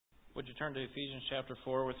Would you turn to Ephesians chapter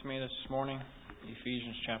 4 with me this morning?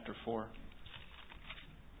 Ephesians chapter 4.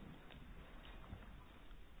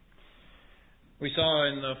 We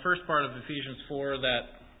saw in the first part of Ephesians 4 that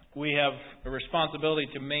we have a responsibility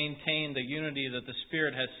to maintain the unity that the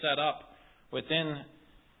Spirit has set up within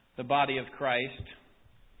the body of Christ.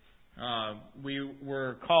 We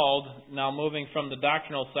were called, now moving from the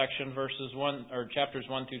doctrinal section, chapters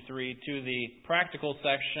 1 through 3, to the practical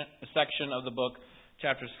section of the book,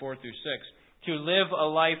 chapters 4 through 6, to live a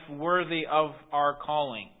life worthy of our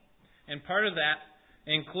calling. And part of that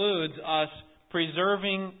includes us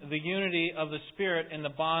preserving the unity of the Spirit in the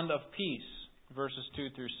bond of peace, verses 2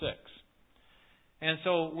 through 6. And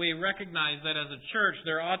so we recognize that as a church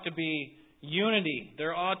there ought to be unity.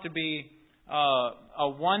 There ought to be a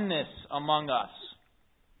oneness among us.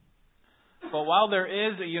 But while there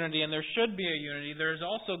is a unity, and there should be a unity, there is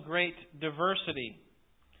also great diversity.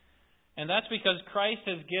 And that's because Christ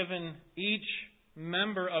has given each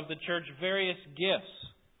member of the church various gifts.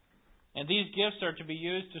 And these gifts are to be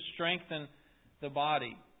used to strengthen the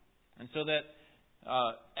body. And so that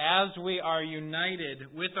as we are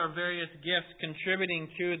united with our various gifts contributing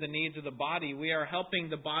to the needs of the body, we are helping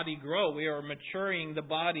the body grow. We are maturing the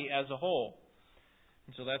body as a whole.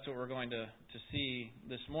 And so that's what we're going to see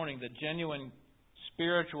this morning. The genuine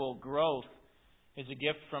spiritual growth is a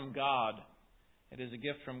gift from God. It is a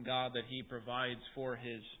gift from God that He provides for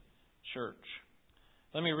His church.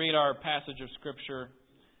 Let me read our passage of Scripture,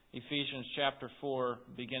 Ephesians chapter 4,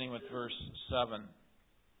 beginning with verse 7.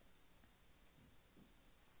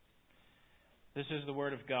 This is the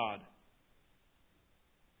Word of God.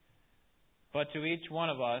 But to each one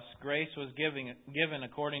of us, grace was given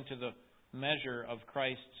according to the measure of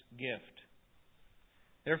Christ's gift.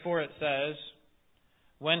 Therefore it says,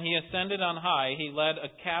 when He ascended on high, He led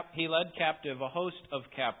captive a host of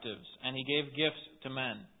captives, and He gave gifts to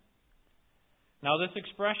men. Now this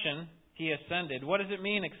expression, He ascended, what does it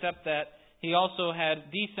mean except that He also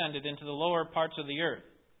had descended into the lower parts of the earth?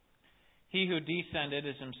 He who descended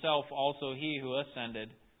is Himself also He who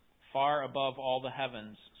ascended far above all the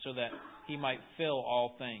heavens, so that He might fill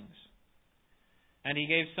all things. And He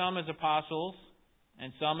gave some as apostles,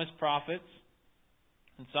 and some as prophets,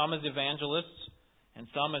 and some as evangelists, and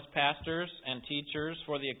some as pastors and teachers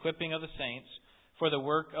for the equipping of the saints, for the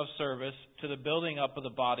work of service, to the building up of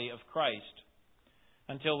the body of Christ,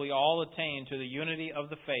 until we all attain to the unity of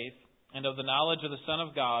the faith and of the knowledge of the Son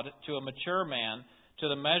of God, to a mature man, to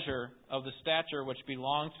the measure of the stature which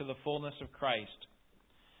belongs to the fullness of Christ.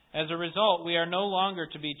 As a result, we are no longer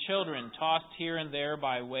to be children, tossed here and there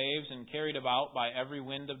by waves and carried about by every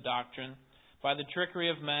wind of doctrine, by the trickery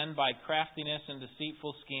of men, by craftiness and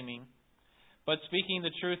deceitful scheming. But speaking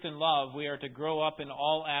the truth in love, we are to grow up in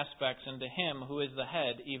all aspects into Him who is the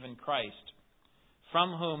head, even Christ,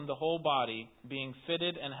 from whom the whole body, being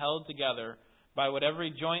fitted and held together by what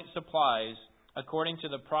every joint supplies, according to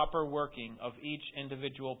the proper working of each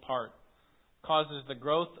individual part, causes the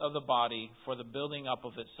growth of the body for the building up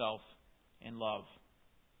of itself in love.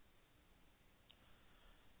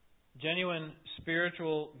 Genuine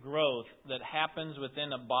spiritual growth that happens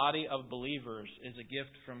within a body of believers is a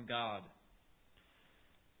gift from God.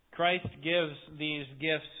 Christ gives these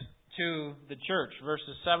gifts to the church.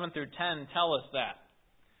 Verses 7 through 10 tell us that.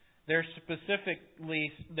 There are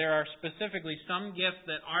specifically some gifts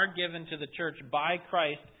that are given to the church by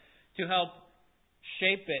Christ to help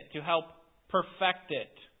shape it, to help perfect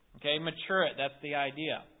it, mature it. That's the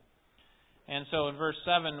idea. And so in verse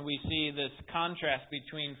 7 we see this contrast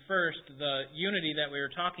between, first, the unity that we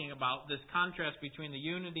were talking about, this contrast between the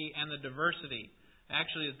unity and the diversity.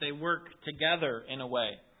 Actually, that they work together in a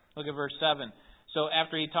way. Look at verse 7. So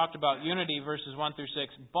after he talked about unity, verses 1 through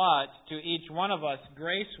 6, but to each one of us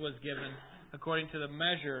grace was given according to the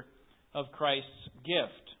measure of Christ's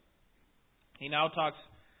gift. He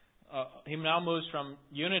now moves from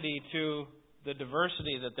unity to the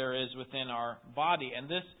diversity that there is within our body. And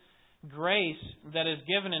this grace that is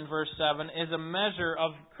given in verse 7 is a measure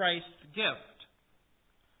of Christ's gift.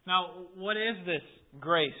 Now, what is this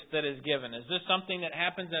grace that is given? Is this something that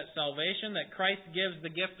happens at salvation, that Christ gives the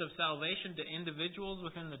gift of salvation to individuals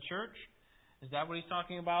within the church? Is that what he's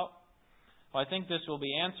talking about? Well, I think this will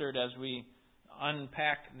be answered as we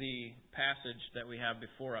unpack the passage that we have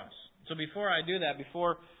before us. So before I do that,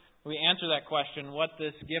 before we answer that question, what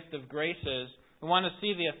this gift of grace is, we want to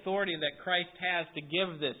see the authority that Christ has to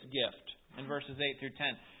give this gift in verses 8 through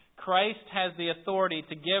 10. Christ has the authority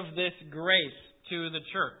to give this grace to the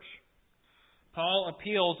church. Paul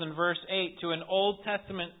appeals in verse 8 to an Old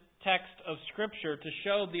Testament text of Scripture to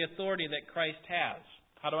show the authority that Christ has.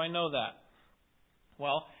 How do I know that?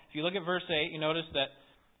 Well, if you look at verse 8, you notice that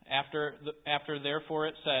After therefore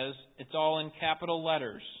it says, it's all in capital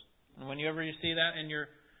letters. And whenever you see that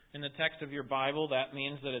in the text of your Bible, that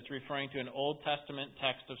means that it's referring to an Old Testament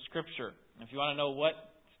text of Scripture. If you want to know what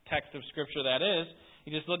text of Scripture that is,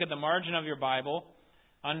 you just look at the margin of your Bible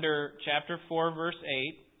under chapter 4, verse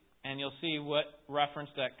 8, and you'll see what reference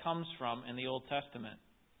that comes from in the Old Testament.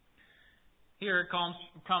 Here it comes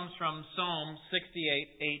from Psalm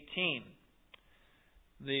 68:18.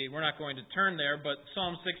 We're not going to turn there, but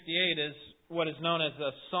Psalm 68 is what is known as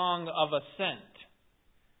a song of ascent.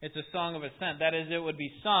 It's a song of ascent. That is, it would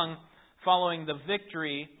be sung following the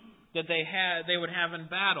victory that they would have in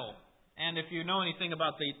battle. And if you know anything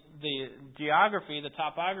about the geography, the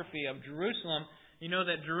topography of Jerusalem, you know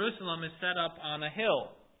that Jerusalem is set up on a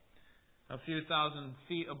hill, a few thousand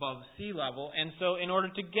feet above sea level. And so in order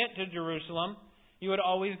to get to Jerusalem, you would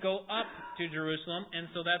always go up to Jerusalem, and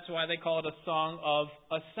so that's why they call it a song of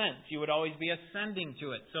ascent. You would always be ascending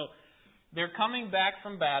to it. So they're coming back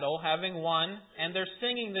from battle, having won, and they're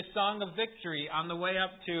singing this song of victory on the way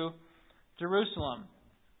up to Jerusalem.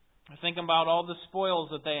 Think about all the spoils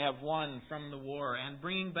that they have won from the war and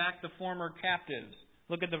bringing back the former captives.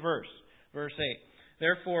 Look at the verse 8.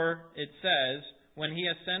 Therefore, it says, when he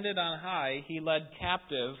ascended on high, he led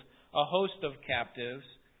captive a host of captives,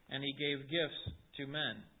 and he gave gifts to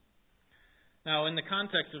men. Now, in the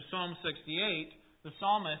context of Psalm 68, the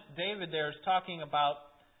psalmist, David there, is talking about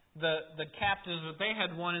the captives that they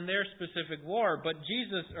had won in their specific war. But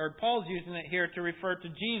Paul's using it here to refer to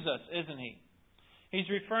Jesus, isn't he? He's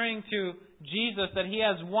referring to Jesus, that he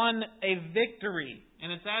has won a victory.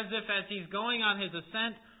 And it's as if as he's going on his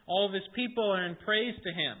ascent, all of his people are in praise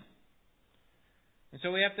to him. And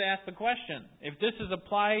so we have to ask the question, if this is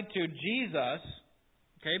applied to Jesus,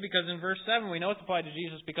 okay, because in verse 7 we know it's applied to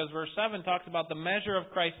Jesus because verse 7 talks about the measure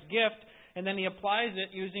of Christ's gift, and then he applies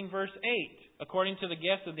it using verse 8, according to the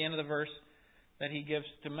gift at the end of the verse that he gives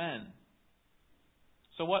to men.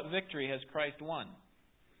 So what victory has Christ won?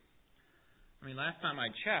 I mean, last time I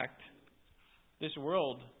checked, this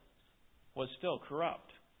world was still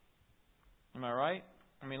corrupt. Am I right?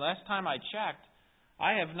 I mean, last time I checked,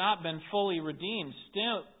 I have not been fully redeemed.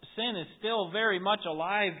 Sin is still very much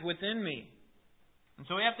alive within me. And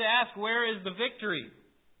so we have to ask, where is the victory?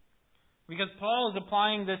 Because Paul is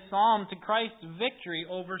applying this psalm to Christ's victory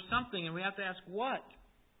over something, and we have to ask, what?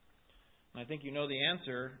 And I think you know the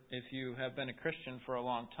answer if you have been a Christian for a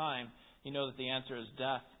long time. You know that the answer is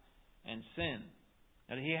death and sin.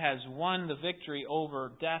 That he has won the victory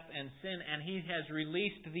over death and sin, and he has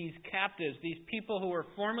released these captives, these people who were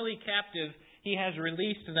formerly captive, he has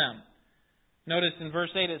released them. Notice in verse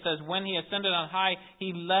 8 it says, when he ascended on high,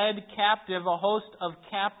 he led captive a host of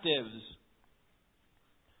captives.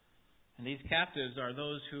 And these captives are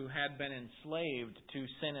those who had been enslaved to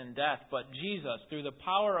sin and death. But Jesus, through the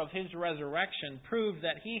power of his resurrection, proved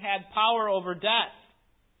that he had power over death.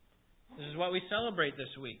 This is what we celebrate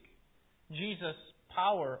this week. Jesus'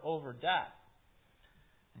 power over death.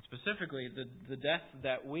 And specifically, the death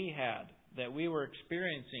that we had, that we were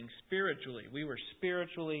experiencing spiritually. We were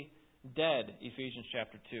spiritually dead, Ephesians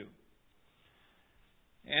chapter 2.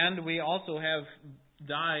 And we also have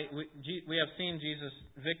we have seen Jesus'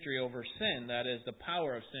 victory over sin, that is, the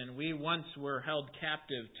power of sin. We once were held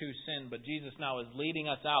captive to sin, but Jesus now is leading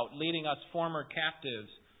us out, leading us former captives.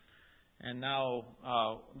 And now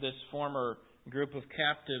this former group of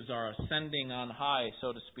captives are ascending on high,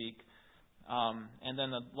 so to speak. And then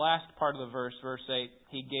the last part of the verse 8,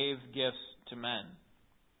 he gave gifts to men.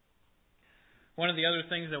 One of the other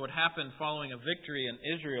things that would happen following a victory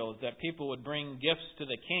in Israel is that people would bring gifts to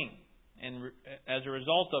the king. And as a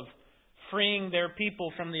result of freeing their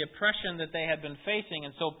people from the oppression that they had been facing.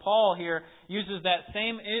 And so Paul here uses that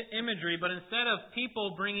same imagery, but instead of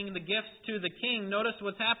people bringing the gifts to the king, notice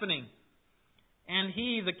what's happening. And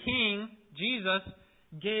he, the king, Jesus,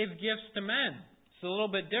 gave gifts to men. It's a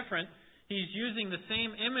little bit different. He's using the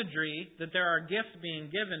same imagery that there are gifts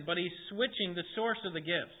being given, but he's switching the source of the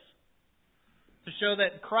gifts to show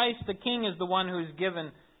that Christ, the king, is the one who's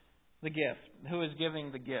given the gift, who is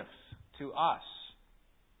giving the gifts to us.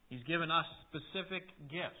 He's given us specific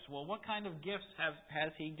gifts. Well, what kind of gifts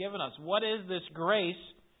has he given us? What is this grace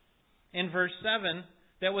in verse 7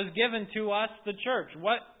 that was given to us, the church?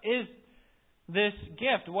 What is this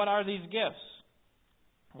gift? What are these gifts?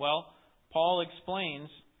 Well, Paul explains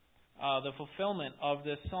the fulfillment of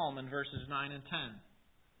this psalm in verses 9 and 10.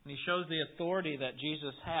 And he shows the authority that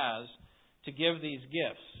Jesus has to give these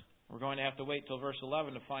gifts. We're going to have to wait till verse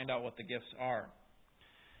 11 to find out what the gifts are.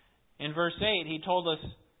 In verse 8, he told us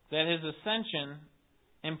that his ascension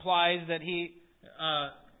implies that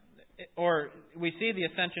or we see the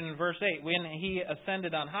ascension in verse 8, when He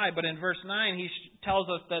ascended on high. But in verse 9, He tells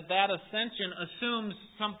us that ascension assumes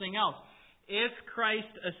something else. If Christ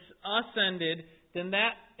ascended, then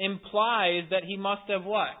that implies that He must have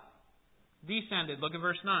what? Descended. Look at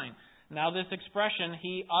verse 9. Now this expression,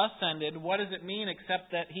 He ascended, what does it mean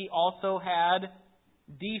except that He also had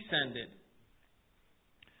descended?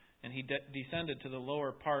 And He descended to the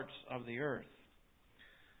lower parts of the earth.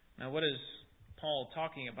 Now what is Paul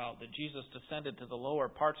talking about? That Jesus descended to the lower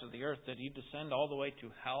parts of the earth? Did He descend all the way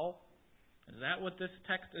to hell? Is that what this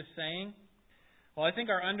text is saying? Well, I think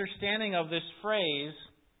our understanding of this phrase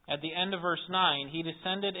at the end of verse 9, He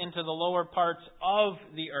descended into the lower parts of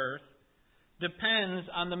the earth, depends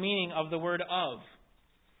on the meaning of the word of.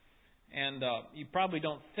 And you probably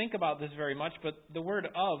don't think about this very much, but the word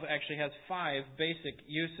of actually has 5 basic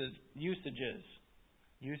usages.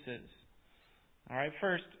 All right,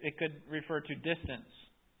 first, it could refer to distance.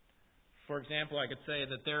 For example, I could say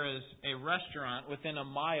that there is a restaurant within a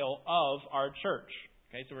mile of our church.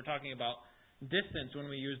 Okay, so we're talking about distance when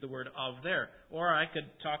we use the word of there. Or I could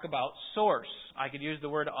talk about source. I could use the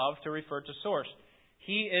word of to refer to source.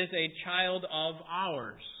 He is a child of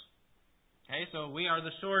ours. Okay, so we are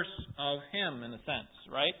the source of Him in a sense,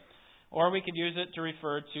 right? Or we could use it to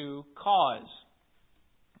refer to cause.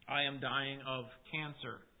 I am dying of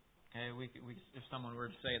cancer. Okay, if someone were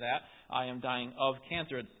to say that, I am dying of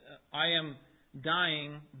cancer. I am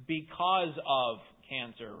dying because of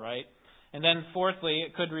cancer, right? And then fourthly,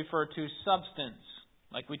 it could refer to substance.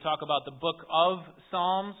 Like we talk about the book of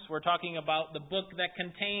Psalms, we're talking about the book that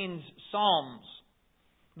contains Psalms.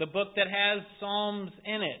 The book that has Psalms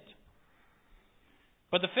in it.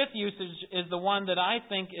 But the fifth usage is the one that I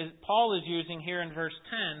think Paul is using here in verse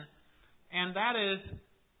 10, and that is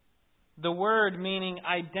the word meaning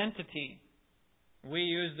identity. We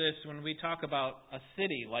use this when we talk about a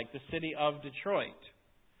city, like the city of Detroit.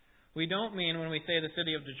 We don't mean when we say the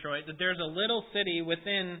city of Detroit that there's a little city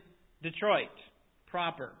within Detroit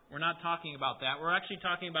proper. We're not talking about that. We're actually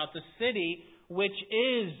talking about the city which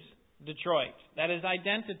is Detroit. That is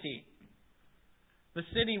identity. The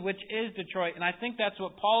city which is Detroit. And I think that's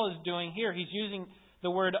what Paul is doing here. He's using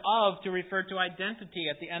the word of to refer to identity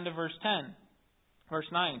at the end of verse 10. Verse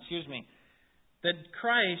 9, that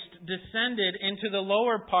Christ descended into the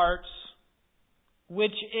lower parts,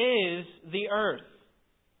 which is the earth.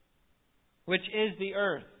 Which is the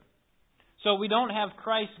earth. So we don't have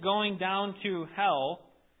Christ going down to hell,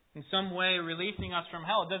 in some way releasing us from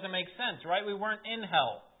hell. It doesn't make sense, right? We weren't in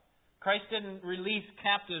hell. Christ didn't release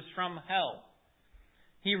captives from hell.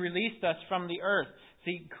 He released us from the earth.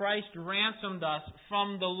 See, Christ ransomed us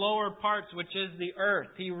from the lower parts, which is the earth.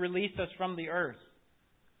 He released us from the earth.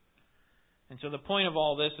 And so the point of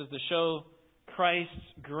all this is to show Christ's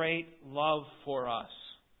great love for us.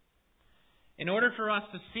 In order for us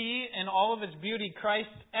to see in all of His beauty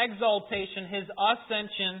Christ's exaltation, His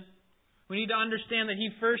ascension, we need to understand that He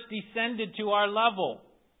first descended to our level.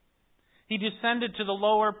 He descended to the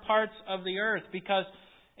lower parts of the earth because,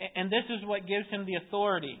 and this is what gives Him the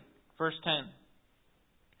authority. Verse 10.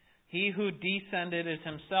 He who descended is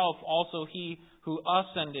Himself also He who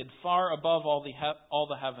ascended far above all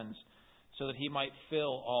the heavens, so that He might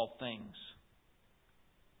fill all things.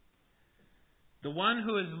 The one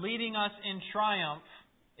who is leading us in triumph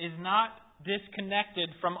is not disconnected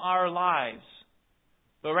from our lives,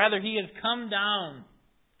 but rather He has come down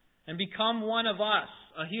and become one of us,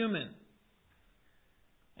 a human,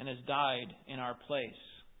 and has died in our place.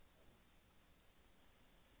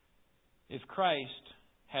 If Christ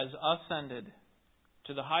has ascended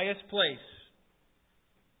to the highest place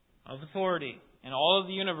of authority in all of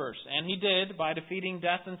the universe, and He did by defeating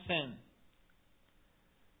death and sin,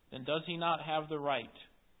 then does He not have the right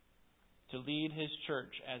to lead His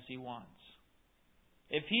church as He wants?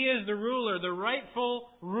 If He is the ruler, the rightful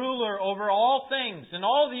ruler over all things in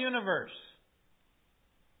all the universe,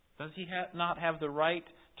 does He not have the right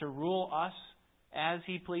to rule us as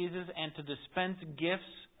He pleases and to dispense gifts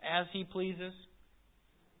as He pleases?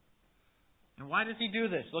 And why does He do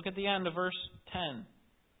this? Look at the end of verse 10.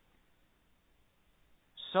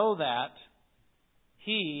 So that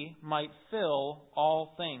He might fill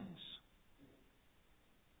all things.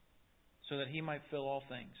 So that He might fill all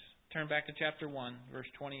things. Turn back to chapter 1, verse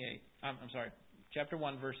 28. Chapter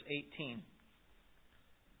 1, verse 18.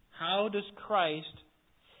 How does Christ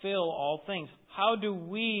fill all things? How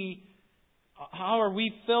are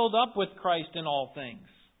we filled up with Christ in all things?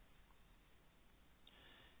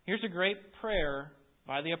 Here's a great prayer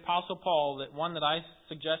by the Apostle Paul, one that I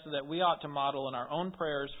suggested that we ought to model in our own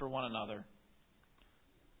prayers for one another.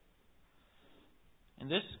 And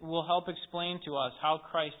this will help explain to us how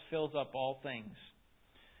Christ fills up all things.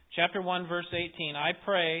 Chapter 1, verse 18, I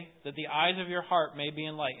pray that the eyes of your heart may be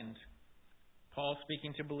enlightened. Paul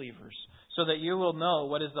speaking to believers. So that you will know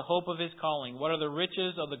what is the hope of His calling, what are the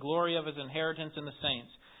riches of the glory of His inheritance in the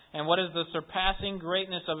saints, and what is the surpassing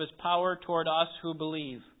greatness of His power toward us who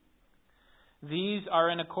believe. These are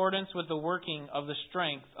in accordance with the working of the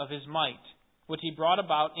strength of His might, which He brought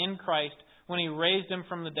about in Christ when He raised Him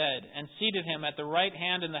from the dead, and seated Him at the right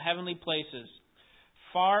hand in the heavenly places,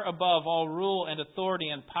 far above all rule and authority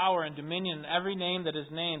and power and dominion and every name that is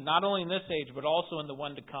named, not only in this age, but also in the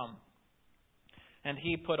one to come. And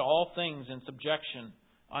He put all things in subjection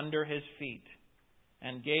under His feet,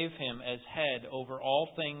 and gave Him as head over all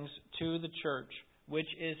things to the church, which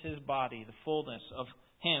is His body, the fullness of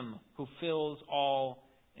Him who fills all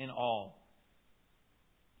in all.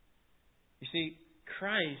 You see,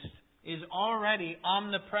 Christ is already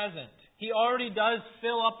omnipresent. He already does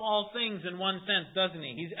fill up all things in one sense, doesn't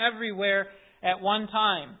He? He's everywhere at one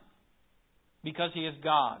time because He is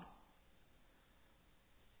God.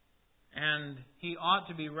 And He ought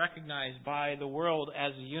to be recognized by the world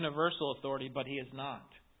as a universal authority, but He is not.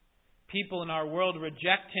 People in our world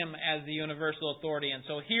reject Him as the universal authority. And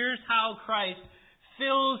so here's how Christ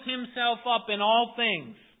fills Himself up in all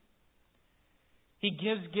things. He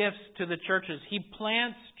gives gifts to the churches. He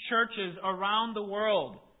plants churches around the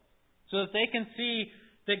world so that they can see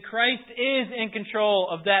that Christ is in control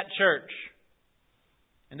of that church.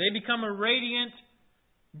 And they become a radiant,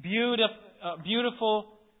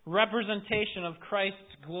 beautiful representation of Christ's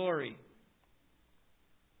glory.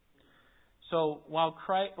 So while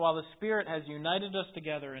the Spirit has united us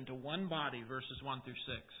together into one body, verses 1 through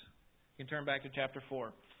 6, you can turn back to chapter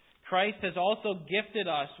 4. Christ has also gifted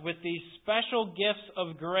us with these special gifts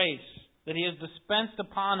of grace that He has dispensed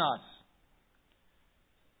upon us.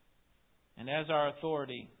 And as our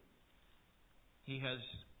authority, He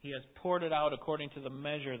has poured it out according to the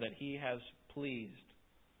measure that He has pleased.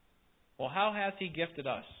 Well, how has He gifted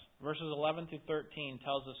us? Verses 11 through 13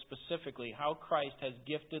 tells us specifically how Christ has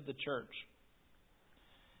gifted the church.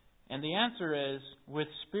 And the answer is with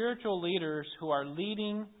spiritual leaders who are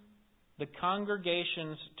leading the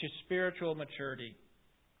congregations to spiritual maturity.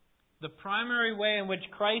 The primary way in which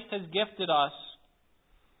Christ has gifted us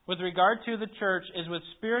with regard to the church is with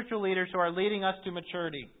spiritual leaders who are leading us to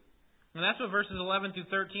maturity. And that's what verses 11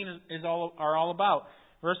 through 13 are all about.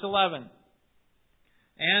 Verse 11.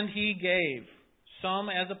 And He gave some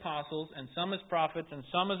as apostles, and some as prophets, and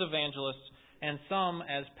some as evangelists, and some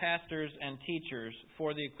as pastors and teachers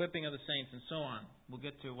for the equipping of the saints, and so on. We'll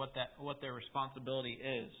get to what their responsibility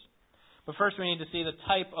is. But first we need to see the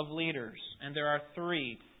type of leaders. And there are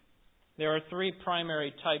three. There are three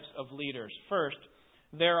primary types of leaders. First,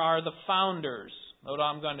 there are the founders. What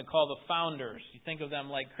I'm going to call the founders. You think of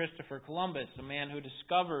them like Christopher Columbus, the man who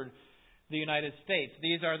discovered the United States.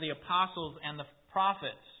 These are the apostles and the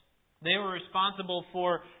prophets. They were responsible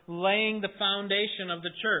for laying the foundation of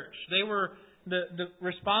the church. They were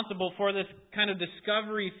responsible for this kind of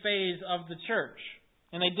discovery phase of the church.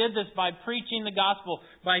 And they did this by preaching the gospel,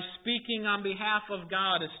 by speaking on behalf of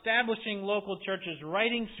God, establishing local churches,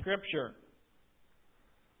 writing Scripture.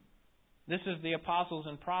 This is the apostles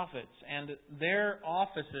and prophets. And their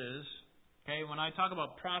offices, okay, when I talk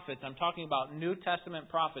about prophets, I'm talking about New Testament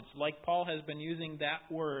prophets, like Paul has been using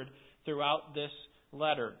that word throughout this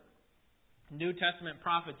letter. New Testament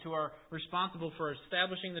prophets who are responsible for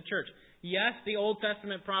establishing the church. Yes, the Old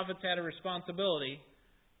Testament prophets had a responsibility,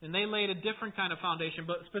 and they laid a different kind of foundation,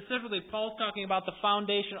 but specifically Paul's talking about the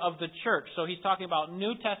foundation of the church. So he's talking about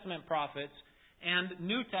New Testament prophets and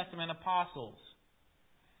New Testament apostles.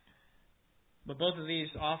 But both of these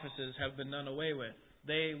offices have been done away with.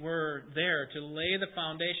 They were there to lay the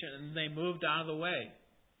foundation, and they moved out of the way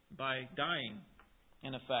by dying,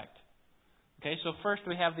 in effect. Okay, so first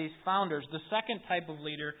we have these founders. The second type of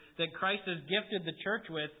leader that Christ has gifted the church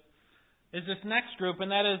with is this next group,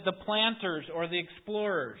 and that is the planters or the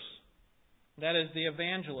explorers. That is the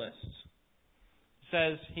evangelists. It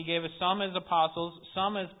says He gave us some as apostles,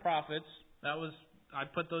 some as prophets. I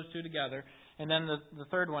put those two together. And then the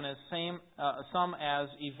third one is some as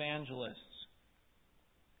evangelists.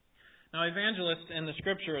 Now, evangelist in the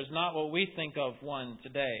Scripture is not what we think of one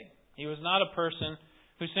today. He was not a person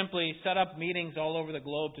who simply set up meetings all over the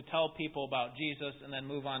globe to tell people about Jesus and then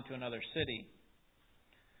move on to another city.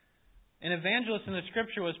 An evangelist in the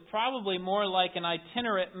Scripture was probably more like an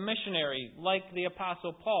itinerant missionary, like the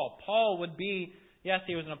Apostle Paul. Paul would be, yes,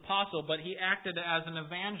 he was an apostle, but he acted as an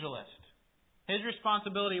evangelist. His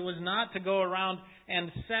responsibility was not to go around and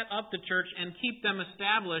set up the church and keep them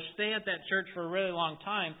established, stay at that church for a really long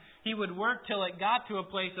time. He would work till it got to a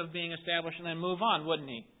place of being established and then move on, wouldn't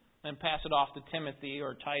he? And pass it off to Timothy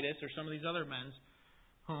or Titus or some of these other men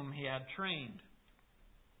whom he had trained.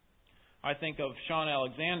 I think of Sean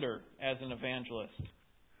Alexander as an evangelist.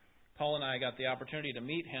 Paul and I got the opportunity to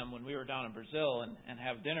meet him when we were down in Brazil and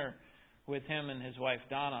have dinner with him and his wife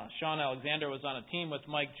Donna. Sean Alexander was on a team with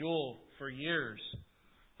Mike Jewell for years,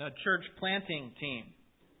 a church planting team.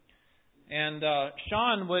 And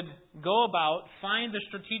Sean would go about, find the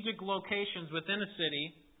strategic locations within a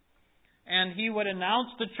city, and he would announce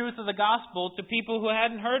the truth of the gospel to people who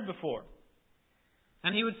hadn't heard before.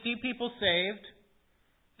 And he would see people saved,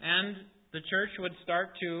 and the church would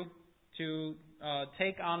start to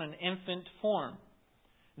take on an infant form.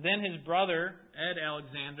 Then his brother, Ed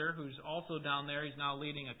Alexander, who's also down there, he's now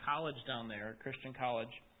leading a college down there, a Christian college.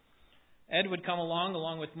 Ed would come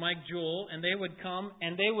along with Mike Jewell, and they would come,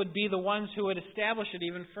 and they would be the ones who would establish it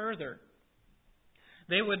even further.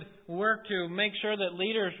 They would work to make sure that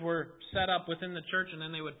leaders were set up within the church, and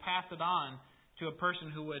then they would pass it on to a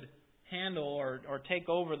person who would handle or take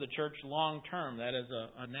over the church long term. That is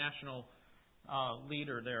a national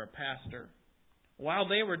leader there, a pastor. While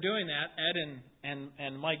they were doing that, Ed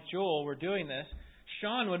and Mike Jewell were doing this,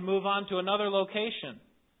 Sean would move on to another location.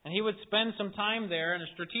 And he would spend some time there in a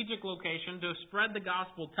strategic location to spread the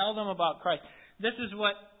gospel, tell them about Christ. This is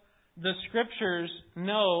what the Scriptures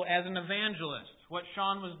know as an evangelist, what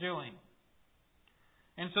Sean was doing.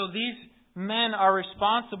 And so these men are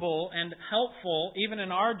responsible and helpful even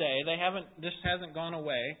in our day. This hasn't gone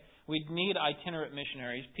away. We need itinerant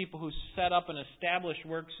missionaries, people who set up and establish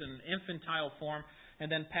works in infantile form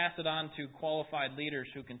and then pass it on to qualified leaders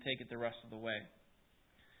who can take it the rest of the way.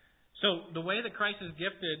 So the way that Christ has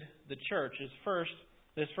gifted the church is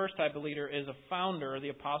this first type of leader is a founder, the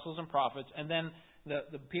apostles and prophets, and then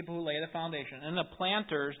the people who lay the foundation. And the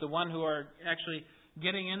planters, the one who are actually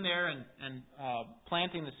getting in there and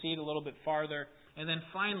planting the seed a little bit farther. And then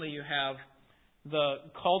finally you have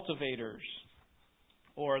the cultivators,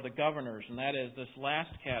 or the governors, and that is this last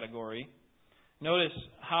category. Notice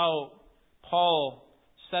how Paul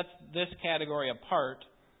sets this category apart,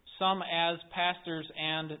 some as pastors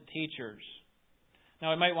and teachers.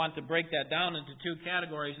 Now, we might want to break that down into two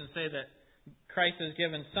categories and say that Christ has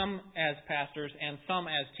given some as pastors and some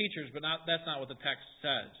as teachers, but that's not what the text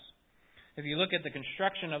says. If you look at the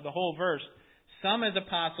construction of the whole verse, some as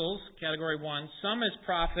apostles, category 1, some as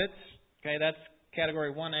prophets, okay, that's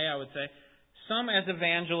category 1A, I would say, some as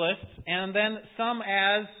evangelists, and then some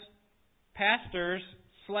as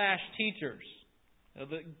pastors/teachers.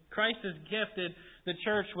 Christ has gifted the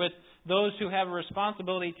church with those who have a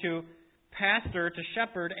responsibility to pastor, to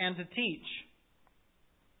shepherd, and to teach.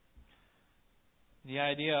 The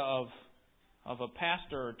idea of a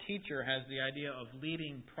pastor or teacher has the idea of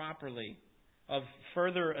leading properly, of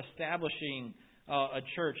further establishing a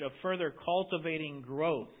church, of further cultivating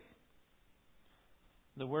growth.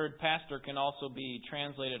 The word pastor can also be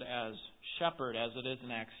translated as shepherd, as it is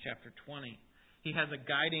in Acts chapter 20. He has a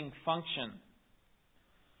guiding function.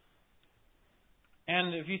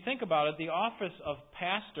 And if you think about it, the office of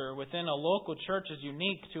pastor within a local church is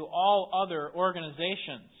unique to all other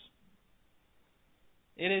organizations.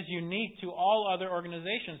 It is unique to all other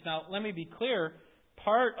organizations. Now, let me be clear.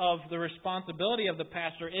 Part of the responsibility of the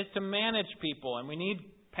pastor is to manage people, and we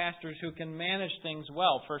need pastors who can manage things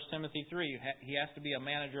well. 1 Timothy 3, he has to be a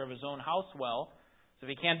manager of his own house well. So if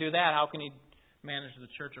he can't do that, how can he manage the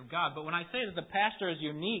church of God? But when I say that the pastor is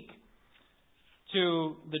unique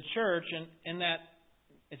to the church, in that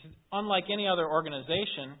it's unlike any other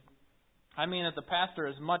organization, I mean that the pastor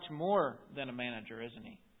is much more than a manager, isn't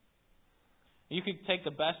he? You could take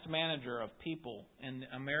the best manager of people in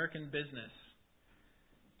American business,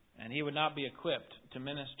 and he would not be equipped to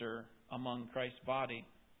minister among Christ's body.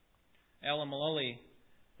 Alan Mullally,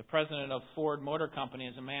 the president of Ford Motor Company,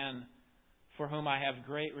 is a man for whom I have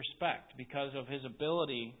great respect because of his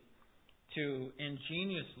ability to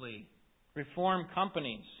ingeniously reform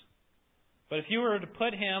companies. But if you were to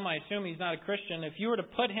put him, I assume he's not a Christian, if you were to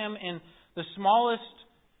put him in the smallest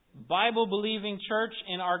Bible-believing church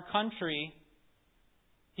in our country,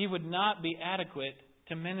 he would not be adequate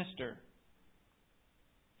to minister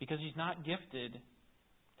because he's not gifted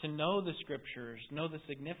to know the Scriptures, know the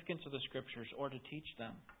significance of the Scriptures, or to teach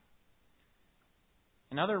them.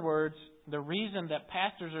 In other words, the reason that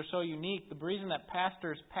pastors are so unique, the reason that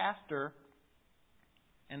pastors pastor,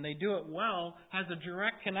 and they do it well, has a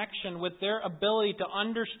direct connection with their ability to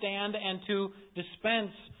understand and to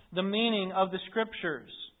dispense the meaning of the Scriptures.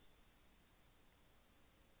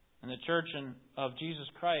 And the church of Jesus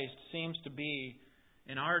Christ seems to be,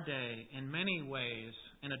 in our day, in many ways,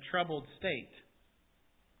 in a troubled state.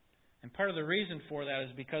 And part of the reason for that is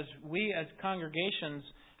because we as congregations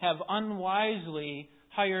have unwisely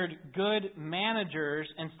hired good managers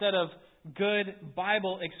instead of good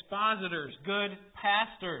Bible expositors, good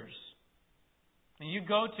pastors. And you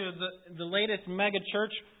go to the latest mega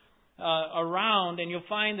church around, and you'll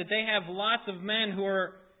find that they have lots of men who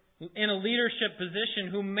are in a leadership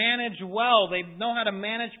position who manage well. They know how to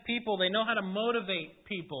manage people. They know how to motivate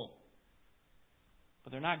people.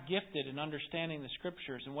 But they're not gifted in understanding the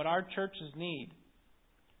Scriptures. And what our churches need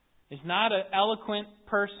is not an eloquent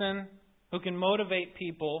person who can motivate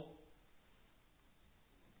people.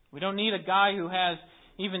 We don't need a guy who has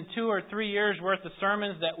even 2 or 3 years worth of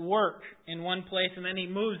sermons that work in one place and then he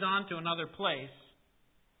moves on to another place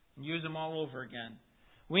and use them all over again.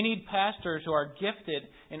 We need pastors who are gifted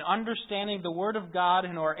in understanding the Word of God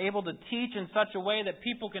and who are able to teach in such a way that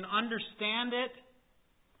people can understand it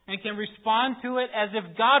and can respond to it as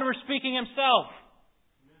if God were speaking Himself.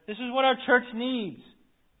 This is what our church needs.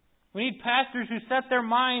 We need pastors who set their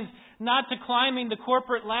minds not to climbing the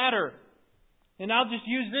corporate ladder. And I'll just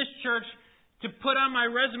use this church to put on my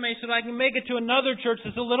resume so that I can make it to another church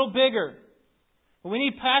that's a little bigger. But we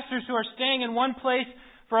need pastors who are staying in one place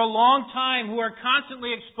for a long time, who are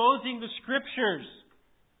constantly exposing the Scriptures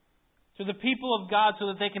to the people of God so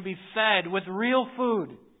that they can be fed with real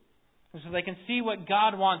food. And so they can see what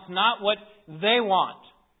God wants, not what they want.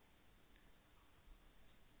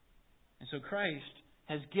 And so Christ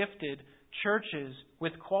has gifted churches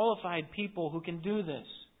with qualified people who can do this.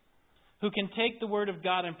 Who can take the Word of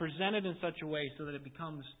God and present it in such a way so that it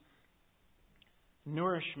becomes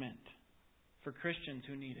nourishment for Christians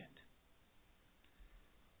who need it.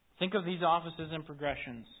 Think of these offices in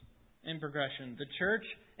progression. The church,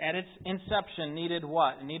 at its inception, needed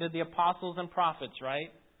what? It needed the apostles and prophets,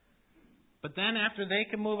 right? But then after they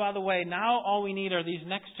can move out of the way, now all we need are these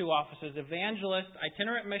next 2 offices. Evangelists,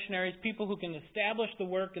 itinerant missionaries, people who can establish the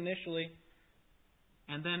work initially.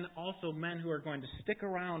 And then also men who are going to stick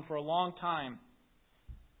around for a long time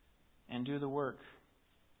and do the work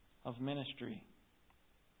of ministry.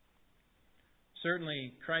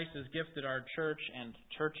 Certainly, Christ has gifted our church and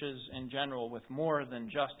churches in general with more than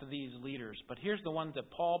just these leaders. But here's the one that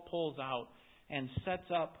Paul pulls out and sets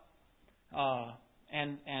up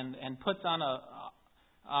and puts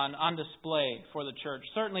on display for the church.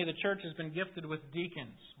 Certainly, the church has been gifted with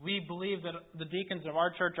deacons. We believe that the deacons of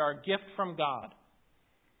our church are a gift from God.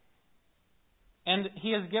 And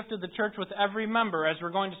He has gifted the church with every member, as we're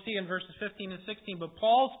going to see in verses 15 and 16. But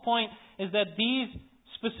Paul's point is that these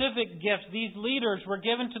specific gifts, these leaders, were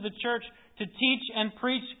given to the church to teach and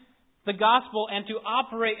preach the gospel and to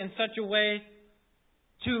operate in such a way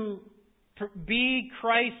to be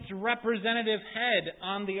Christ's representative head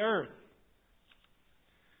on the earth.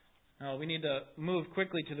 Now, we need to move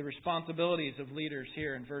quickly to the responsibilities of leaders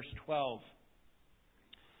here in verse 12.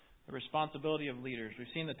 The responsibility of leaders. We've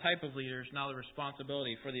seen the type of leaders, now the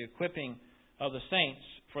responsibility for the equipping of the saints,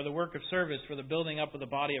 for the work of service, for the building up of the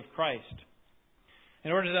body of Christ.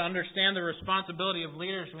 In order to understand the responsibility of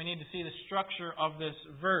leaders, we need to see the structure of this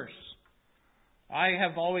verse. I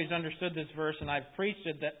have always understood this verse, and I've preached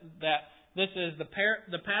it, that this is the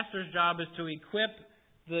pastor's job is to equip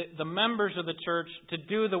the members of the church to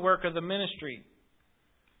do the work of the ministry.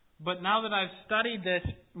 But now that I've studied this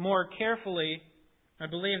more carefully, I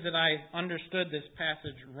believe that I understood this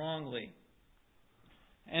passage wrongly.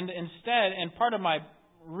 And instead, and part of my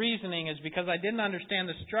reasoning is because I didn't understand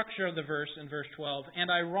the structure of the verse in verse 12, and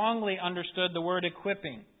I wrongly understood the word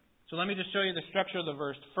equipping. So let me just show you the structure of the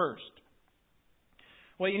verse first.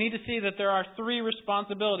 Well, you need to see that there are 3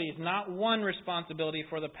 responsibilities, not one responsibility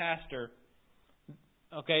for the pastor.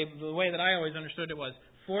 Okay, the way that I always understood it was,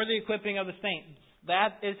 for the equipping of the saints,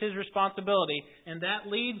 that is his responsibility, and that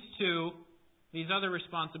leads to these other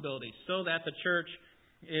responsibilities, so that the church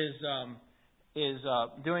is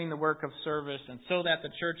doing the work of service, and so that the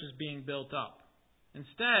church is being built up.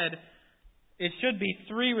 Instead, it should be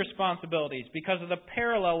 3 responsibilities because of the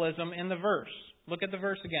parallelism in the verse. Look at the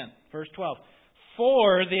verse again, verse 12.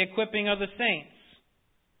 For the equipping of the saints.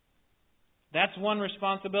 That's one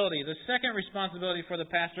responsibility. The second responsibility for the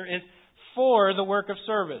pastor is for the work of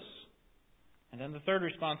service. And then the third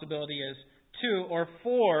responsibility is to or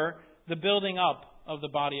for the building up of the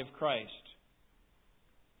body of Christ.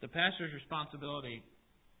 The pastor's responsibility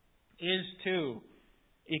is to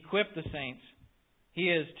equip the saints. He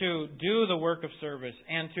is to do the work of service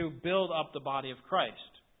and to build up the body of Christ.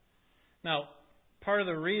 Now, part of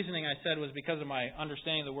the reasoning I said was because of my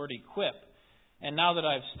understanding of the word equip. And now that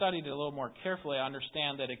I've studied it a little more carefully, I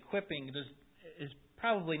understand that equipping is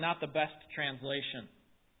probably not the best translation.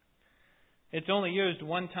 It's only used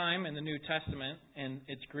one time in the New Testament in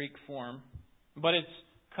its Greek form, but its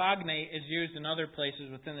cognate is used in other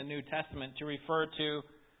places within the New Testament to refer to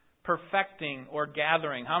perfecting or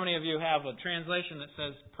gathering. How many of you have a translation that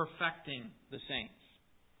says perfecting the saints?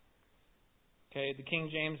 Okay, the King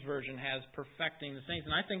James Version has perfecting the saints,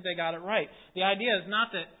 and I think they got it right. The idea is not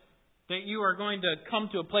that you are going to come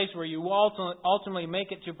to a place where you ultimately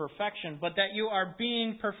make it to perfection, but that you are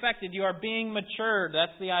being perfected, you are being matured.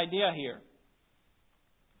 That's the idea here.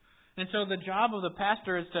 And so the job of the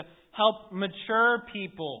pastor is to help mature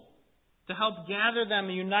people, to help gather them,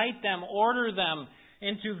 unite them, order them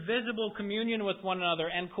into visible communion with one another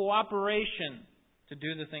and cooperation to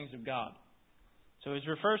do the things of God. So his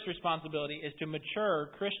first responsibility is to mature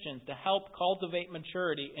Christians, to help cultivate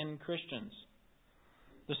maturity in Christians.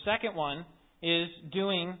 The second one is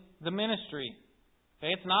doing the ministry.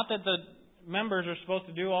 Okay? It's not that the members are supposed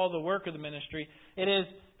to do all the work of the ministry. It is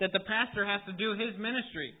that the pastor has to do his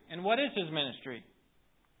ministry. And what is his ministry?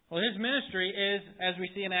 Well, his ministry is, as we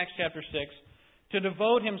see in Acts chapter 6, to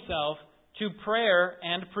devote himself to prayer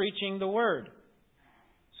and preaching the Word.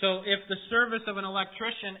 So if the service of an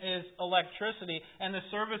electrician is electricity and the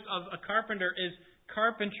service of a carpenter is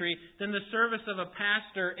carpentry, then the service of a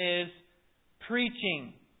pastor is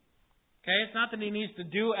preaching. Okay? It's not that he needs to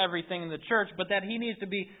do everything in the church, but that he needs to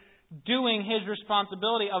be doing his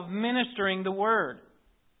responsibility of ministering the Word.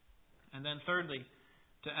 And then thirdly,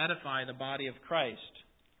 to edify the body of Christ.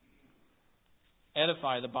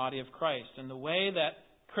 Edify the body of Christ. And the way that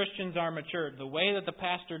Christians are matured, the way that the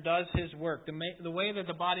pastor does his work, the way that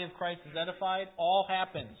the body of Christ is edified, all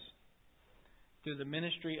happens through the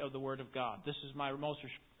ministry of the Word of God. This is my most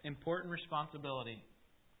important responsibility.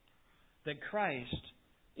 That Christ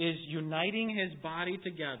is uniting His body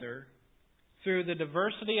together through the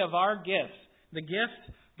diversity of our gifts. The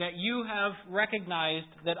gift that you have recognized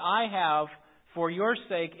that I have for your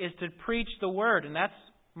sake is to preach the Word. And that's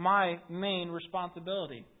my main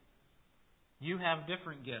responsibility. You have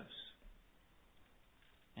different gifts.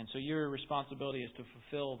 And so your responsibility is to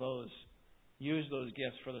fulfill those. Use those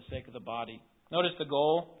gifts for the sake of the body. Notice the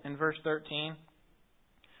goal in verse 13.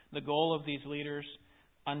 The goal of these leaders,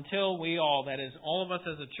 until we all, that is, all of us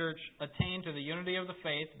as a church, attain to the unity of the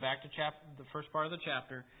faith, back to the first part of the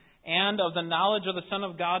chapter, and of the knowledge of the Son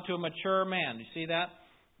of God to a mature man. You see that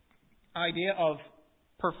idea of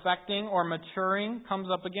perfecting or maturing comes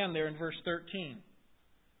up again there in verse 13.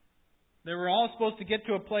 That we're all supposed to get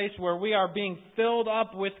to a place where we are being filled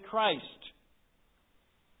up with Christ.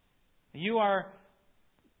 You are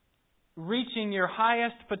reaching your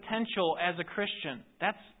highest potential as a Christian.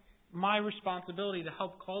 That's my responsibility to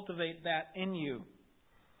help cultivate that in you.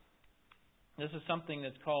 This is something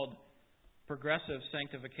that's called progressive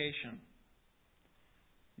sanctification.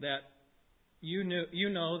 That you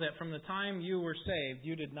know that from the time you were saved,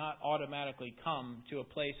 you did not automatically come to a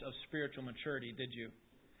place of spiritual maturity, did you?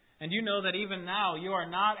 And you know that even now you are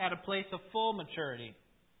not at a place of full maturity.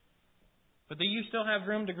 But that you still have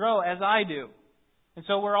room to grow, as I do. And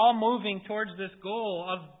so we're all moving towards this goal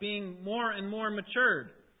of being more and more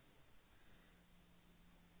matured.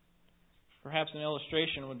 Perhaps an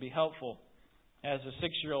illustration would be helpful. As a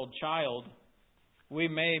 6-year-old child, we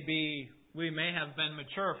may have been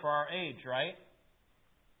mature for our age, right?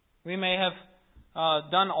 We may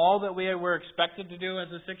have done all that we were expected to do as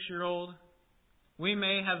a 6-year-old. We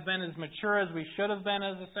may have been as mature as we should have been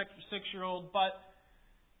as a 6-year-old, but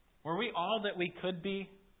were we all that we could be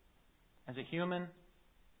as a human,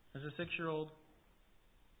 as a 6-year-old?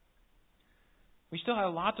 We still had a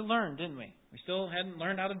lot to learn, didn't we? We still hadn't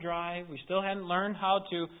learned how to drive. We still hadn't learned how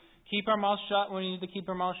to keep our mouth shut when we needed to keep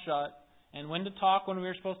our mouth shut, and when to talk when we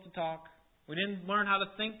were supposed to talk. We didn't learn how to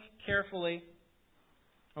think carefully.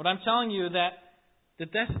 But I'm telling you that this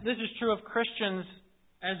is true of Christians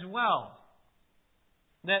as well.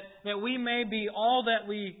 That we may be all that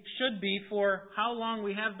we should be for how long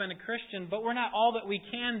we have been a Christian, but we're not all that we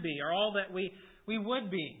can be or all that we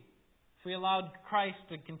would be if we allowed Christ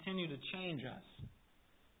to continue to change us.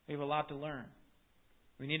 We have a lot to learn.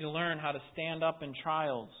 We need to learn how to stand up in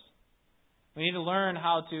trials. We need to learn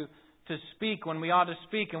how to speak when we ought to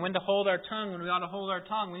speak and when to hold our tongue when we ought to hold our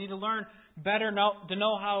tongue. We need to learn better to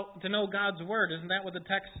know God's Word. Isn't that what the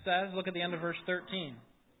text says? Look at the end of verse 13.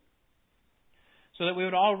 So that we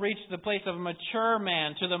would all reach the place of a mature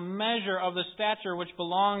man, to the measure of the stature which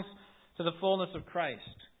belongs to the fullness of Christ.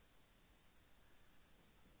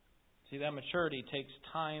 See, that maturity takes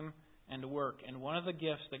time and work. And one of the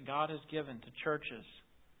gifts that God has given to churches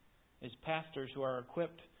is pastors who are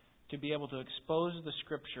equipped to be able to expose the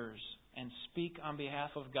Scriptures and speak on behalf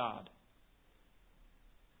of God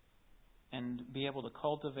and be able to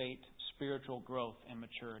cultivate spiritual growth and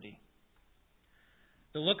maturity.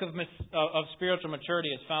 The look of spiritual maturity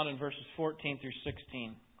is found in verses 14 through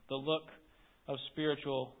 16. The look of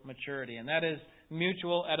spiritual maturity, and that is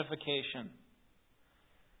mutual edification.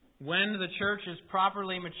 When the church is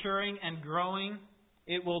properly maturing and growing,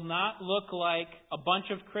 it will not look like a bunch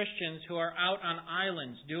of Christians who are out on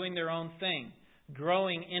islands doing their own thing,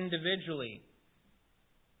 growing individually,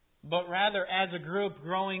 but rather as a group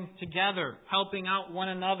growing together, helping out one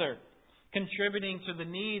another, contributing to the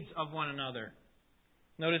needs of one another.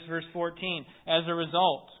 Notice verse 14. As a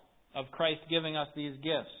result of Christ giving us these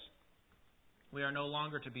gifts, we are no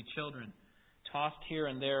longer to be children, tossed here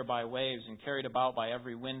and there by waves and carried about by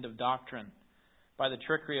every wind of doctrine, by the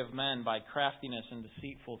trickery of men, by craftiness and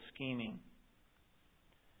deceitful scheming.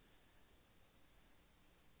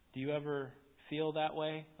 Do you ever feel that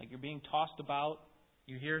way? Like you're being tossed about?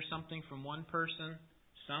 You hear something from one person,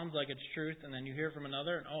 sounds like it's truth, and then you hear from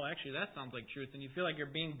another, and oh, actually that sounds like truth, and you feel like you're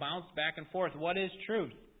being bounced back and forth. What is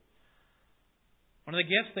truth? One of the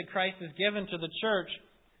gifts that Christ has given to the church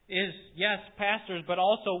is, yes, pastors, but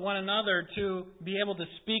also one another to be able to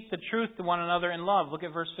speak the truth to one another in love. Look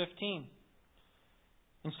at verse 15.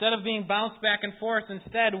 Instead of being bounced back and forth,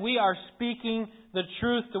 instead we are speaking the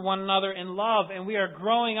truth to one another in love, and we are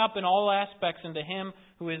growing up in all aspects into Him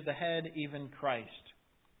who is the head, even Christ.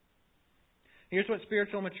 Here's what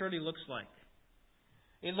spiritual maturity looks like.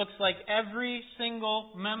 It looks like every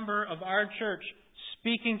single member of our church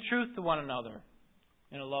speaking truth to one another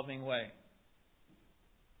in a loving way.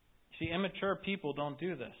 See, immature people don't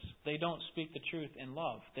do this. They don't speak the truth in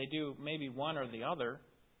love. They do maybe one or the other,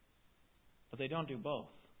 but they don't do both.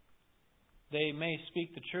 They may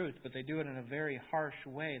speak the truth, but they do it in a very harsh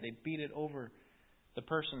way. They beat it over the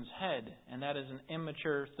person's head, and that is an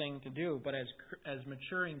immature thing to do. But as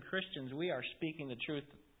maturing Christians, we are speaking the truth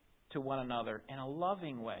to one another in a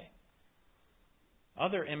loving way.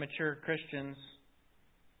 Other immature Christians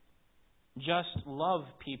just love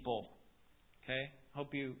people. Okay?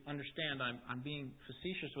 Hope you understand I'm being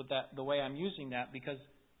facetious with that, the way I'm using that, because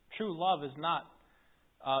true love is not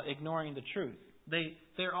ignoring the truth.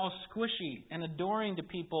 They're all squishy and adoring to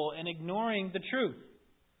people and ignoring the truth.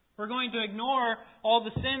 We're going to ignore all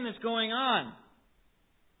the sin that's going on.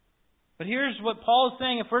 But here's what Paul is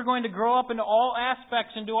saying. If we're going to grow up into all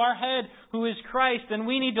aspects, into our head, who is Christ, then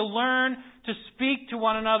we need to learn to speak to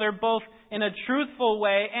one another both in a truthful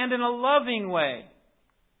way and in a loving way.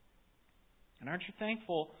 And aren't you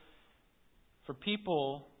thankful for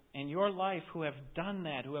people in your life who have done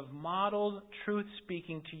that, who have modeled truth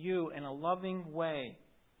speaking to you in a loving way?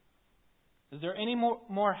 Is there any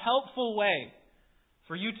more helpful way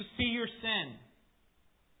for you to see your sin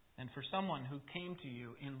than for someone who came to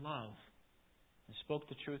you in love and spoke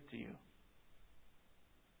the truth to you?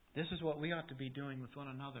 This is what we ought to be doing with one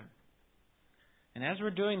another. And as we're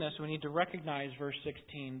doing this, we need to recognize, verse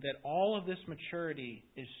 16, that all of this maturity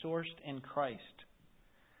is sourced in Christ.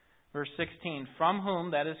 Verse 16, from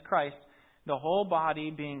whom, that is Christ, the whole body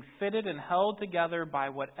being fitted and held together by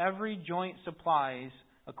what every joint supplies,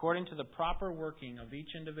 according to the proper working of each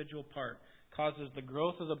individual part, causes the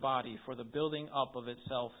growth of the body for the building up of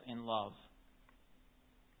itself in love.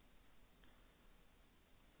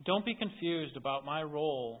 Don't be confused about my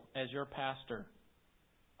role as your pastor.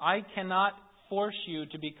 I cannot force you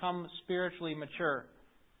to become spiritually mature.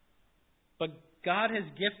 But God has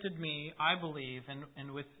gifted me, I believe,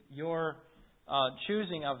 and with your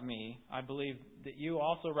choosing of me, I believe that you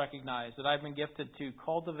also recognize that I've been gifted to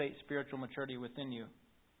cultivate spiritual maturity within you.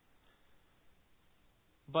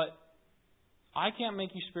 But I can't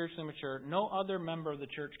make you spiritually mature. No other member of the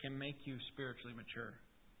church can make you spiritually mature.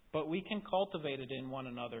 But we can cultivate it in one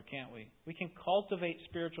another, can't we? We can cultivate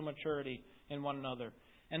spiritual maturity in one another.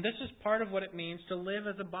 And this is part of what it means to live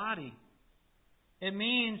as a body. It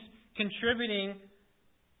means contributing,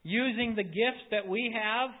 using the gifts that we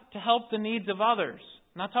have to help the needs of others.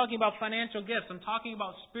 I'm not talking about financial gifts. I'm talking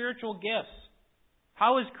about spiritual gifts.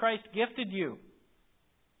 How has Christ gifted you?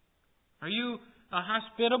 Are you a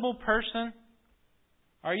hospitable person?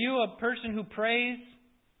 Are you a person who prays?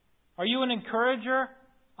 Are you an encourager?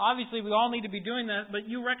 Obviously, we all need to be doing that, but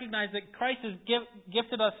you recognize that Christ has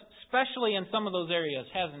gifted us especially in some of those areas,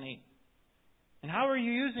 hasn't He? And how are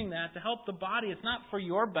you using that to help the body? It's not for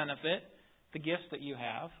your benefit, the gifts that you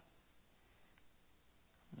have.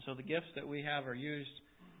 And so the gifts that we have are used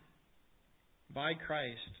by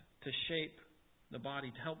Christ to shape the body,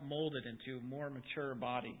 to help mold it into a more mature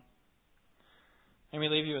body. Let me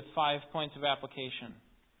leave you with 5 points of application.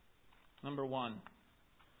 Number 1,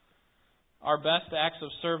 our best acts of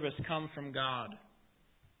service come from God.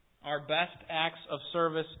 Our best acts of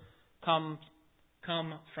service come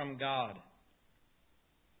from God.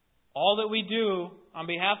 All that we do on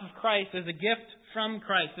behalf of Christ is a gift from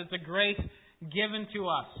Christ. It's a grace given to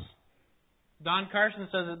us. Don Carson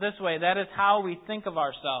says it this way, that is how we think of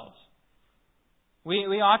ourselves.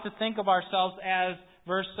 We ought to think of ourselves as,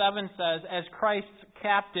 verse 7 says, as Christ's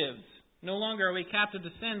captives. No longer are we captive to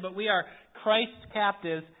sin, but we are Christ's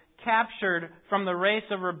captives, captured from the race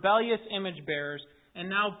of rebellious image bearers, and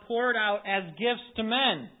now poured out as gifts to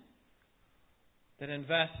men that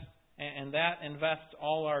invests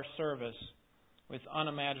all our service with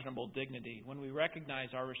unimaginable dignity. When we recognize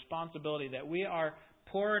our responsibility that we are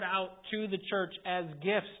poured out to the church as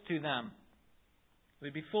gifts to them,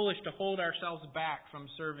 we'd be foolish to hold ourselves back from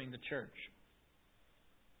serving the church.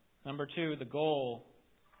 Number 2, the goal.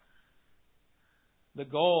 The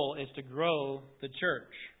goal is to grow the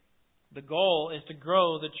church. The goal is to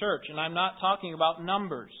grow the church. And I'm not talking about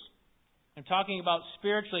numbers. I'm talking about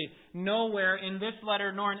spiritually. Nowhere in this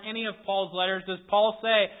letter nor in any of Paul's letters does Paul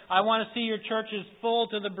say, I want to see your churches full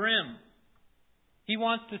to the brim. He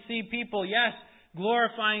wants to see people, yes,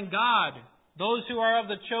 glorifying God. Those who are of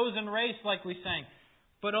the chosen race, like we sang.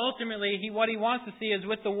 But ultimately, what he wants to see is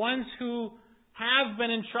with the ones who have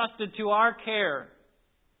been entrusted to our care.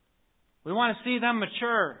 We want to see them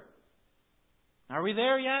mature. Are we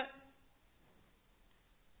there yet?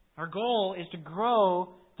 Our goal is to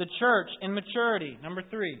grow the church in maturity. Number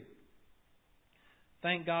 3,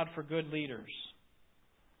 thank God for good leaders.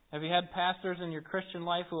 Have you had pastors in your Christian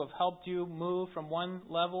life who have helped you move from one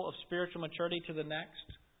level of spiritual maturity to the next?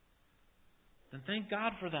 Then thank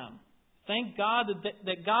God for them. Thank God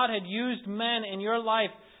that God had used men in your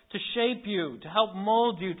life to shape you, to help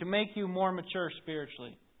mold you, to make you more mature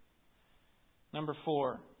spiritually. Number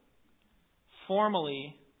 4,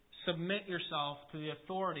 formally submit yourself to the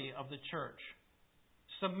authority of the church.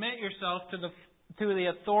 Submit yourself to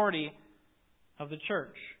the authority of the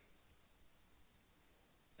church.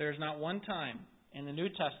 There is not one time in the New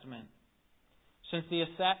Testament since the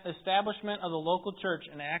establishment of the local church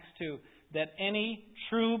in Acts 2 that any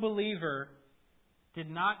true believer did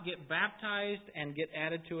not get baptized and get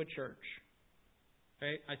added to a church.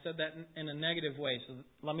 Okay? I said that in a negative way, so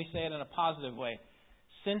let me say it in a positive way.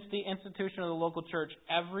 Since the institution of the local church,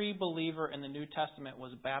 every believer in the New Testament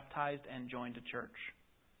was baptized and joined a church.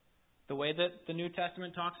 The way that the New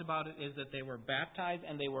Testament talks about it is that they were baptized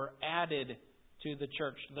and they were added to the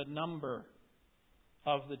church, the number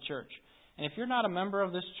of the church. And if you're not a member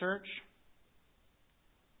of this church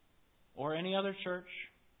or any other church,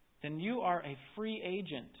 then you are a free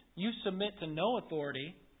agent. You submit to no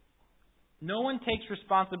authority. No one takes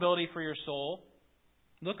responsibility for your soul.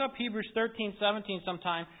 Look up Hebrews 13:17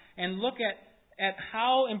 sometime and look at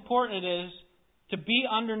how important it is to be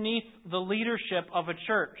underneath the leadership of a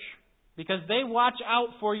church, because they watch out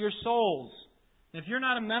for your souls. And if you're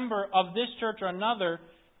not a member of this church or another,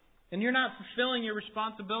 then you're not fulfilling your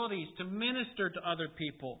responsibilities to minister to other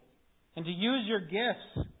people and to use your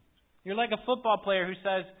gifts. You're like a football player who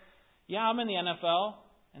says, yeah, I'm in the NFL.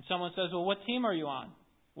 And someone says, well, what team are you on?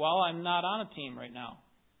 Well, I'm not on a team right now.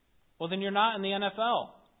 Well, then you're not in the NFL.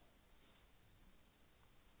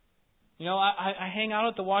 You know, I hang out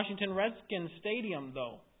at the Washington Redskins stadium,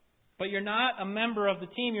 though. But you're not a member of the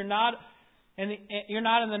team. You're not in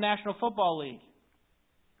the National Football League.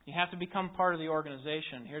 You have to become part of the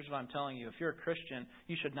organization. Here's what I'm telling you. If you're a Christian,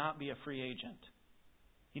 you should not be a free agent.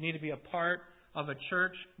 You need to be a part of a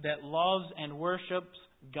church that loves and worships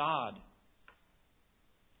God,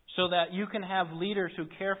 so that you can have leaders who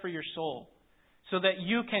care for your soul, so that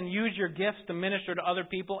you can use your gifts to minister to other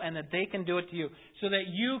people and that they can do it to you, so that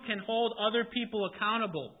you can hold other people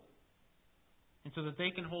accountable and so that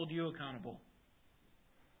they can hold you accountable.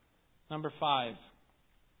 Number 5,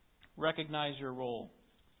 recognize your role.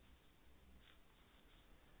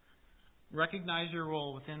 Recognize your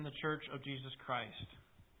role within the Church of Jesus Christ.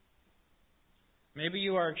 Maybe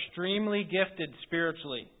you are extremely gifted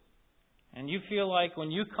spiritually, and you feel like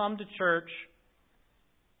when you come to church,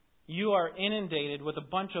 you are inundated with a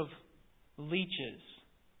bunch of leeches.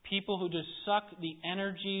 People who just suck the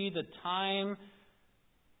energy, the time,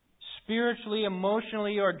 spiritually,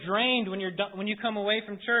 emotionally, or drained when you come away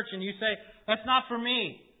from church and you say, that's not for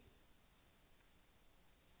me.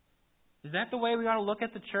 Is that the way we ought to look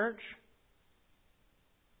at the church?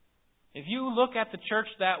 If you look at the church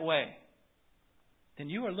that way, then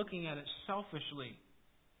you are looking at it selfishly.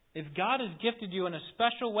 If God has gifted you in a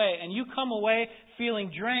special way and you come away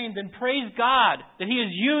feeling drained, then praise God that He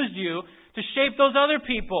has used you to shape those other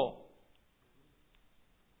people.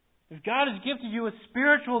 If God has gifted you with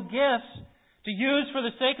spiritual gifts, to use for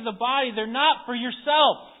the sake of the body. They're not for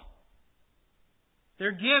yourself.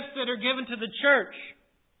 They're gifts that are given to the church.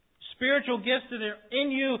 Spiritual gifts that are in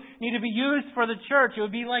you need to be used for the church. It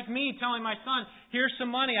would be like me telling my son, here's some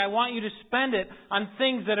money. I want you to spend it on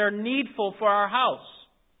things that are needful for our house.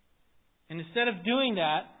 And instead of doing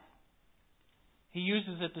that, he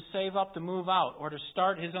uses it to save up to move out or to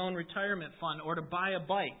start his own retirement fund or to buy a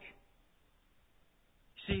bike.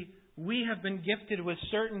 See, we have been gifted with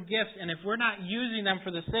certain gifts, and if we're not using them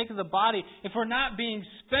for the sake of the body, if we're not being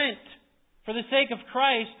spent for the sake of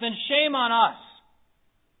Christ, then shame on us.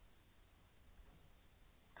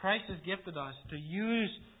 Christ has gifted us to use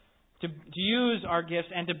our gifts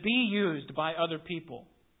and to be used by other people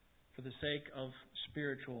for the sake of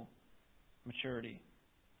spiritual maturity.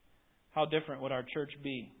 How different would our church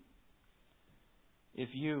be if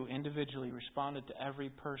you individually responded to every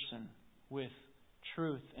person with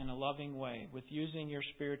truth in a loving way, with using your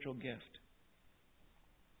spiritual gift?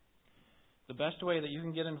 The best way that you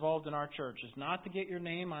can get involved in our church is not to get your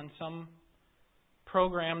name on some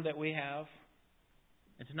program that we have.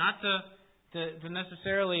 It's not to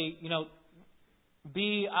necessarily,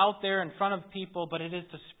 be out there in front of people, but it is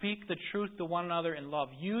to speak the truth to one another in love.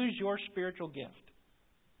 Use your spiritual gift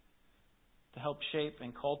to help shape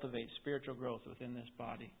and cultivate spiritual growth within this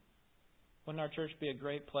body. Wouldn't our church be a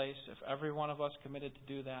great place if every one of us committed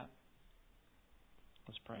to do that?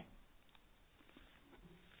 Let's pray.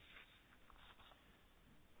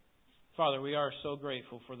 Father, we are so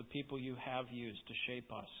grateful for the people you have used to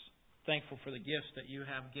shape us. Thankful for the gifts that you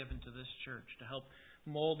have given to this church to help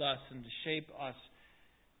mold us and to shape us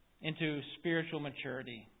into spiritual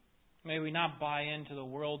maturity. May we not buy into the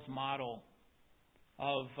world's model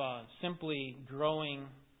of simply growing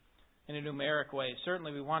in a numeric way.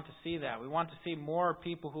 Certainly we want to see that. We want to see more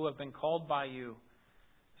people who have been called by you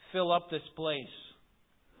fill up this place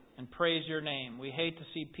and praise your name. We hate to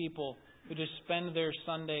see people who just spend their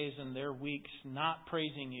Sundays and their weeks not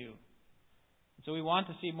praising you. So we want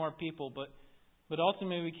to see more people, but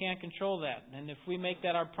ultimately we can't control that. And if we make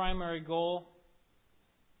that our primary goal,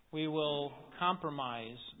 we will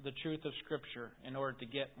compromise the truth of Scripture in order to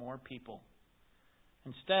get more people.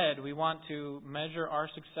 Instead, we want to measure our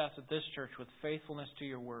success at this church with faithfulness to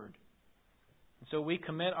your word. And so we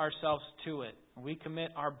commit ourselves to it. We commit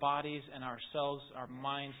our bodies and ourselves, our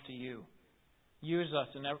minds to you. Use us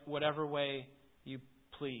in whatever way you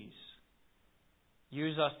please.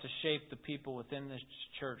 Use us to shape the people within this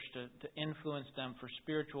church, to influence them for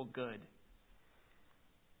spiritual good.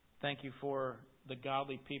 Thank you for the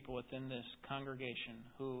godly people within this congregation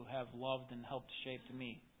who have loved and helped shape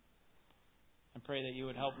me. I pray that you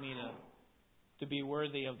would help me to be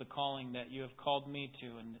worthy of the calling that you have called me to,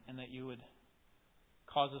 and that you would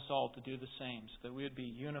cause us all to do the same, so that we would be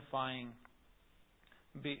unifying,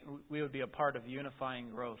 we would be a part of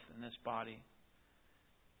unifying growth in this body.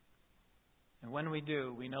 And when we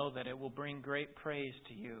do, we know that it will bring great praise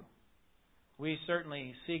to you. We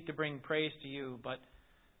certainly seek to bring praise to you, but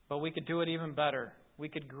we could do it even better. We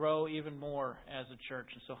could grow even more as a church,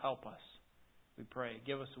 and so help us. We pray.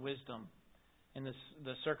 Give us wisdom in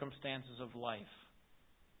the circumstances of life,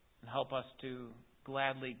 and help us to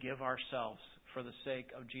gladly give ourselves for the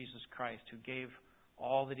sake of Jesus Christ, who gave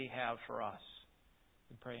all that He had for us.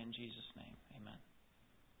 We pray in Jesus' name.